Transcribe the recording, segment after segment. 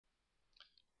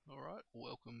Alright,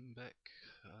 welcome back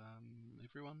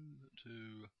everyone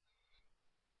to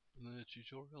the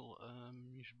tutorial.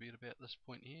 You should be at about this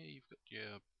point here. You've got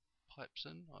your pipes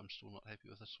in. I'm still not happy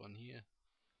with this one here.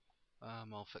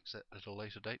 I'll fix that at a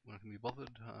later date when I can be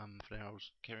bothered. For now I'll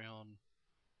just carry on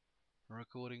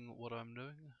recording what I'm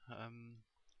doing.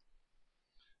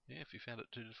 Yeah, if you found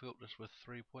it too difficult just with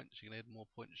 3 points, you can add more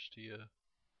points to your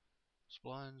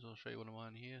splines. I'll show you one of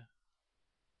mine here.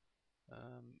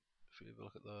 If you have a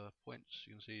look at the points,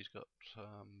 you can see he's got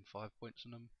 5 points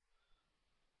in them.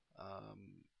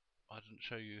 I didn't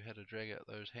show you how to drag out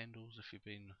those handles. If you've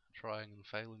been trying and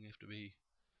failing, you have to be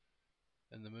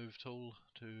in the move tool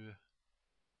to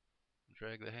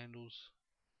drag the handles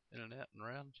in and out and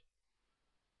around.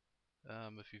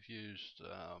 If you've used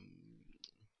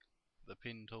the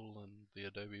pen tool and the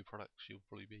Adobe products, you'll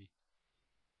probably be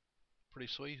pretty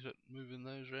sweet at moving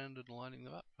those around and lining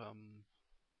them up.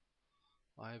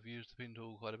 I have used the pen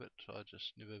tool quite a bit, so I'm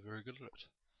just never very good at it.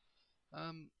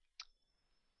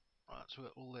 Right, so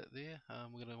we've got all that there.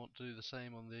 We're going to want to do the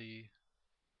same on the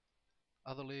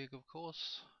other leg, of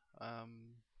course.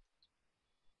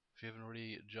 If you haven't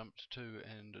already jumped to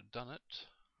and done it,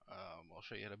 I'll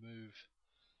show you how to move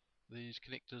these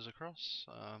connectors across.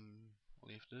 All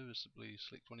you have to do is simply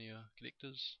select one of your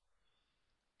connectors,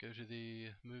 go to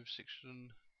the move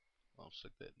section. I'll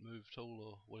select that move tool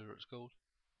or whatever it's called.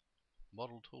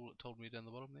 Model tool, it told me down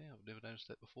the bottom there. I've never noticed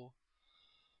that before.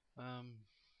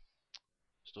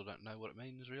 Still don't know what it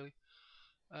means really.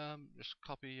 Just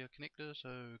copy your connector,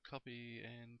 so copy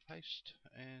and paste,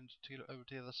 and to get it over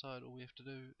to the other side all we have to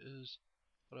do is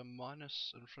put a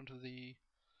minus in front of the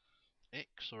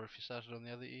X, or if you started on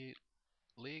the other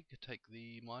leg, take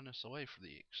the minus away from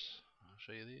the X. I'll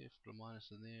show you there. Put a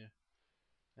minus in there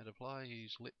and apply.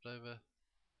 He's leapt over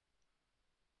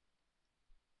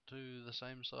to the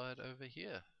same side over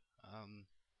here.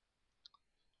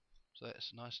 So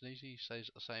that's nice and easy, stays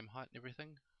at the same height and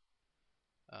everything.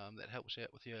 That helps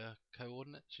out with your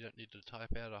coordinates. You don't need to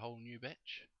type out a whole new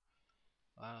batch.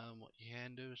 What you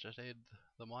can do is just add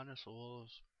the minus or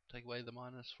take away the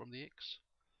minus from the X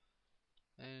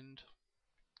and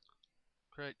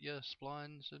create your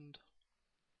splines and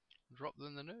drop them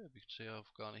in the nerve. You can see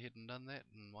I've gone ahead and done that,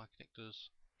 and my connectors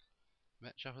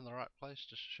match up in the right place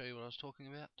just to show you what I was talking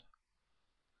about.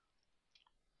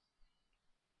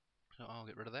 So I'll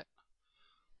get rid of that.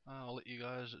 I'll let you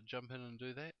guys jump in and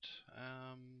do that.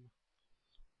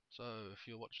 So if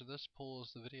you're watching this,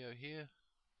 pause the video here.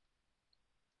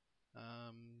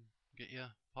 Get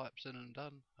your pipes in and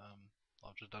done.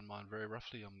 I've just done mine very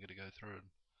roughly. I'm going to go through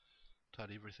and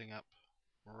tidy everything up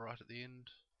right at the end.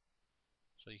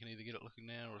 So you can either get it looking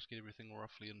now or just get everything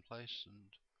roughly in place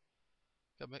and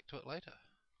come back to it later.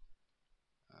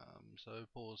 So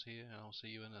pause here and I'll see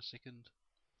you in a second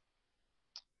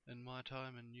in my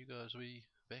time, and you guys will be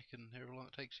back in however long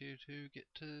it takes you to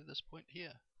get to this point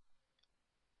here.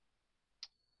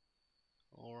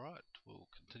 Alright, we'll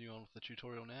continue on with the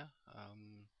tutorial now.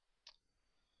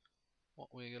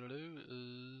 What we're going to do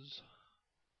is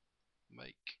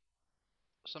make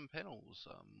some panels.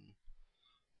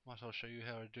 Might I'll show you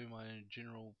how I do my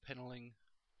general paneling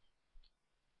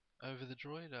over the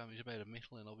droid. He's made of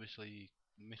metal, and obviously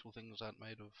metal things aren't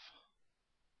made of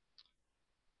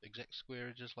exact square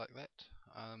edges like that.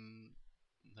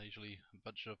 They're usually a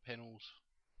bunch of panels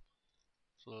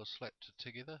sort of slapped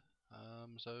together.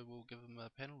 So we'll give them a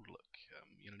panelled look.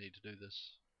 You're going to need to do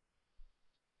this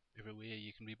everywhere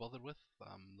you can be bothered with.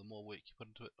 The more work you put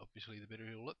into it, obviously the better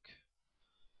it'll look.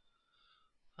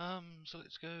 So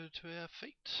let's go to our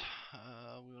feet.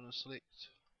 We want to select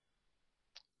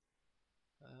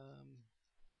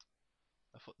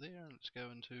a foot there, and let's go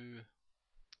into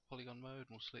polygon mode,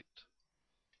 and we'll select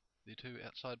the two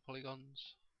outside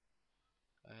polygons,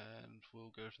 and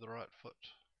we'll go to the right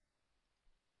foot,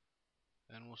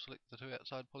 and we'll select the two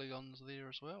outside polygons there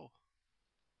as well.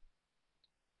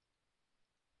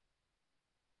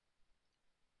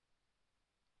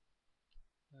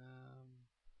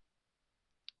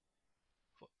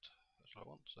 Foot, that's what I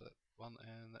want, so that one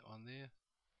and that one there.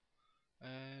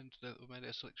 And now that we've made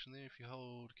our selection there, if you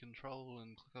hold control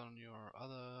and click on your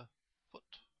other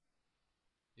foot,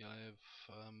 you'll have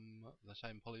the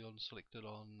same polygon selected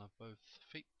on both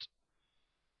feet.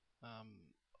 I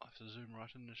have to zoom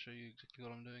right in to show you exactly what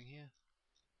I'm doing here.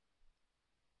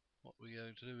 What we're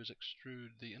going to do is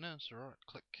extrude the inner, so right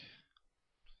click,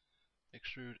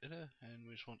 extrude inner, and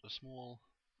we just want a small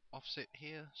offset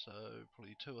here, so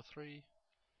probably 2 or 3.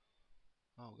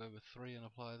 I'll go with 3 and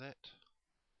apply that.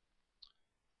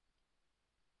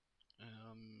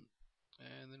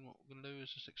 And then what we're going to do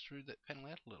is just extrude that panel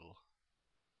out a little.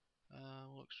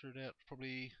 We'll extrude out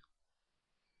probably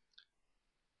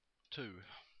 2.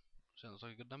 Sounds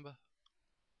like a good number.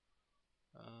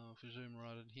 If we zoom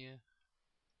right in here,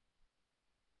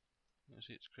 you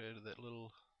see it's created that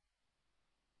little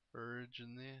urge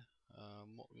in there.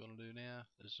 What we want to do now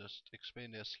is just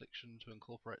expand our selection to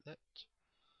incorporate that.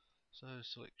 So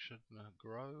selection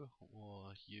grow,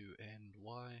 or U and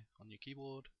Y on your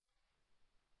keyboard,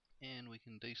 and we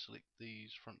can deselect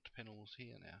these front panels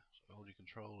here now. So hold your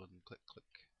control and click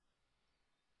click,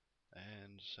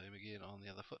 and same again on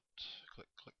the other foot, click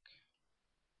click.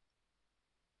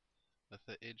 With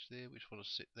the edge there, we just want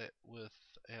to set that with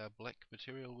our black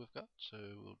material we've got. So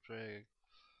we'll create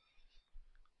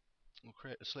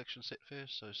a selection set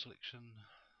first. So selection,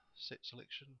 set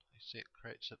selection, set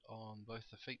creates it on both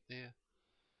the feet there.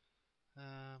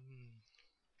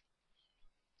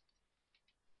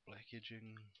 Black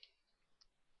edging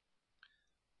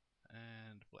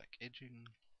and black edging.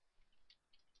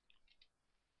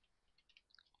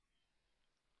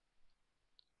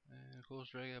 And of course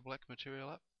drag our black material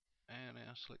up and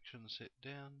our selection set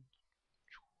down.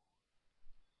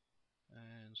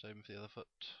 And same with the other foot,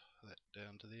 that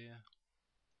down to there.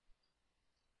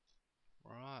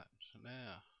 Right, so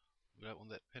now we don't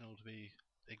want that panel to be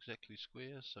exactly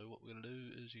square, so what we're going to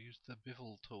do is use the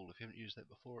bevel tool. If you haven't used that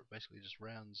before, it basically just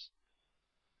rounds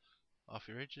off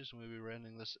your edges, and we'll be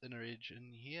rounding this inner edge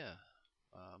in here.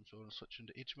 So we're going to switch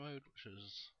into edge mode, which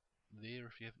is there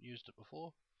if you haven't used it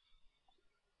before.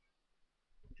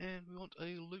 And we want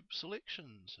a loop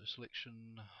selection, so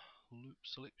selection, loop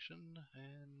selection,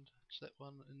 and it's that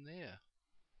one in there.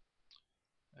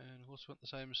 And of course we want the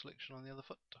same selection on the other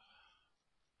foot.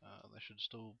 They should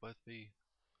still both be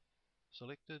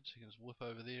selected, so you can just whip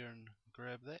over there and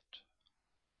grab that.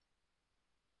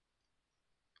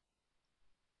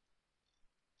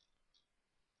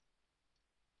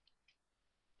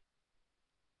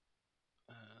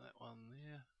 That one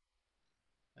there.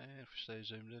 And if we stay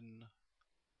zoomed in,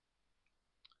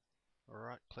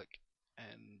 right click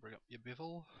and bring up your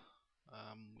bevel.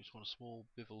 We just want a small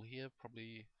bevel here,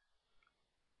 probably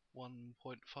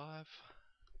 1.5.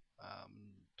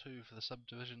 2 for the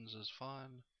subdivisions is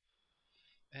fine.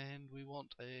 And we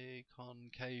want a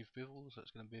concave bevel, so it's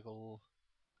going to bevel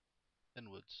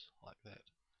inwards like that.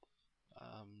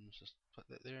 Just put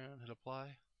that there and hit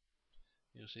apply.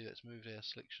 You'll see that's moved our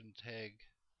selection tag,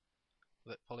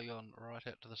 that polygon, right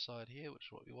out to the side here, which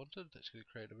is what we wanted. That's going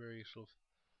to create a very sort of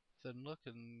thin look,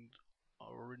 and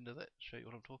I'll render that, show you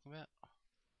what I'm talking about.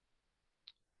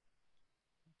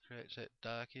 Creates that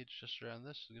dark edge just around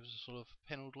this, it gives a sort of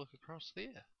panelled look across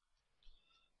there.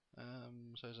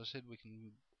 So as I said, we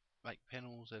can make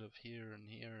panels out of here and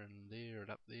here and there and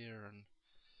up there and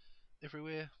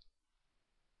everywhere.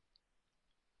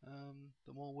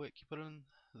 The more work you put in,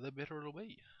 the better it'll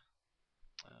be.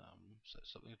 So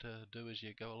it's something to do as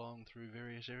you go along through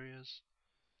various areas.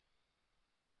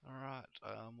 Alright,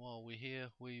 while we're here,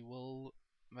 we will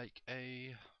make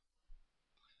a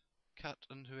cut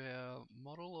into our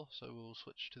model, so we'll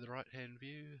switch to the right hand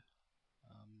view.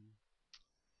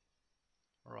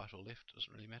 Right or left,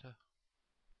 doesn't really matter.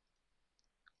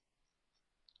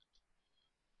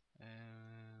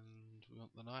 And we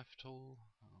want the knife tool.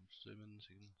 I'll zoom in so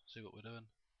you can see what we're doing.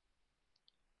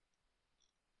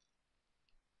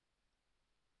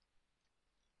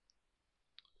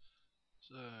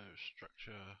 So,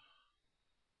 structure,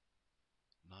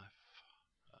 knife,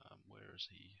 where is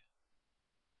he?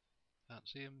 Can't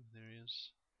see him, there he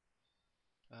is.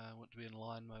 Want to be in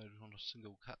line mode on a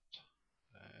single cut,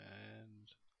 and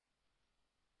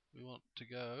we want to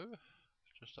go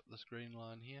just up this green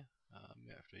line here.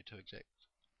 You have to be too exact.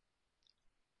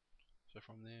 So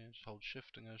from there, just hold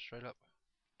shift and go straight up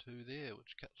to there,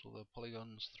 which cuts all the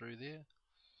polygons through there.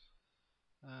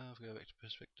 If we go back to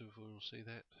perspective, we'll see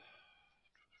that.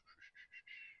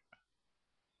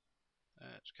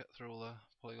 It's cut through all the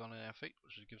polygon in our feet,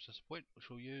 which gives us a point, which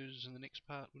we'll use in the next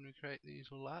part when we create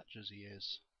these little arches he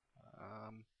has.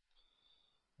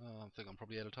 I think I'm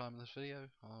probably out of time in this video.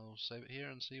 I'll save it here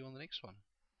and see you on the next one.